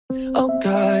Oh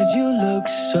God, you look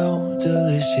so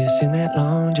delicious in that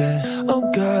long dress. Oh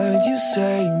God, you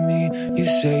save me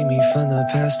from the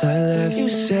past I left. You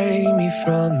save me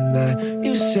from that,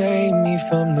 you save me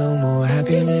from no more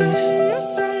happiness.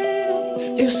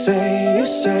 You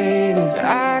say that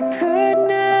I could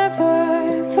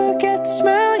never forget the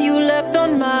smell you left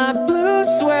on my blue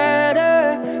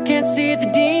sweater. Can't see the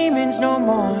demons no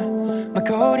more. My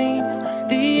codeine,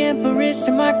 the empress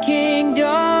of my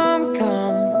kingdom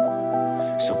come.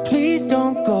 So please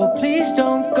don't go, please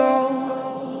don't go.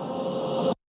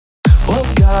 Oh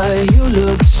God, you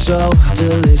look so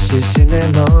delicious in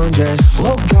that long dress.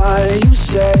 Oh God, you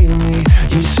save me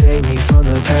from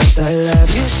the past I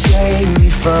left. You save me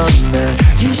from that,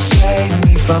 you save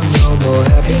me from no more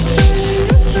happiness.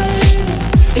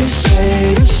 You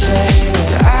say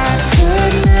that I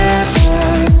could never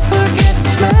forget the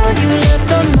smell you left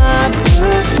on my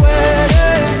blue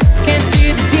sweater. Can't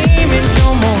see the demons no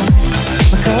more.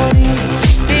 My codeine,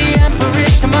 the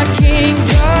empress of my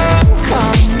kingdom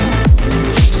come.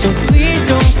 So please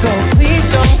don't go, please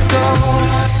don't go.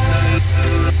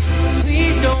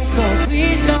 Please don't go,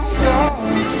 please don't go.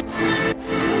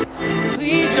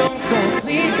 Please don't go,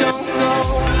 please don't go.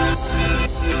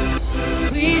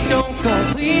 Please don't go,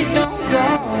 please don't go.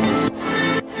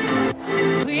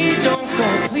 Please don't go,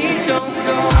 please don't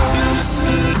go.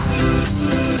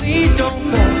 Please don't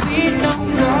go, please don't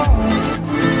go.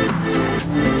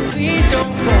 Please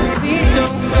don't go, please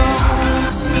don't go.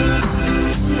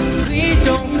 Please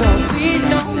don't go, please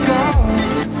don't go.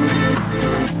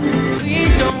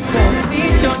 Please don't go,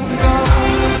 please don't go.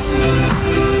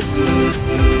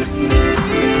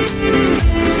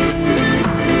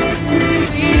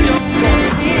 Please don't go,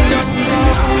 please don't go.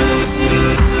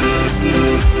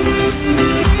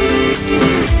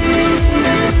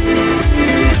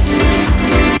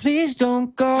 Please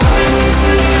don't go.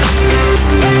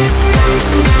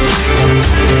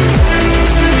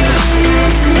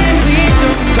 Please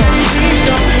don't go, please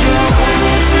don't go.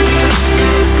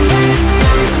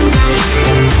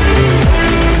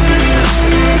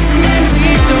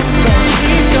 Please don't go,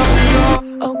 please don't go.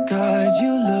 Oh God,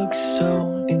 you look so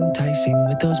enticing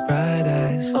with those bright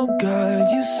eyes. Oh God,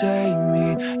 you save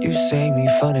me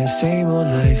from that same old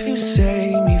life. You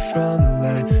save me from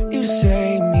that, you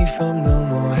save me from no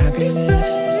more happiness.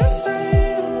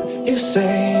 You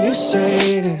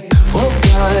say that. Oh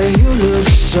God, you look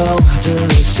so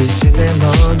delicious in that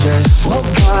long dress. Oh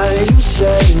God, you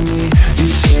save me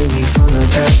from the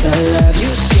past I left.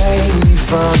 You save me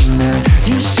from that,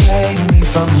 you save me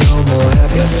from no more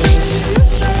happiness.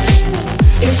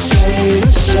 You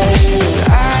say that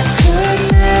I could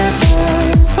never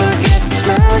forget the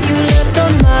smell you left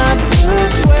on my blue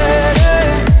sweater.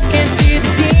 Can't see the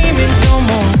demons no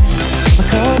more. My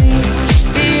codeine,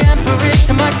 the empress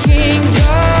of my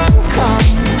kingdom come.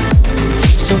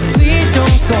 So please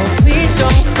don't go, please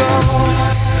don't go.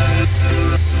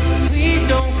 Please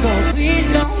don't go, please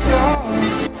don't go.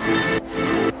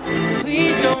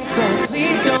 Please don't go,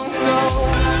 please don't go.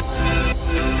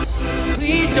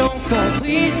 Please don't go,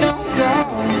 please don't go.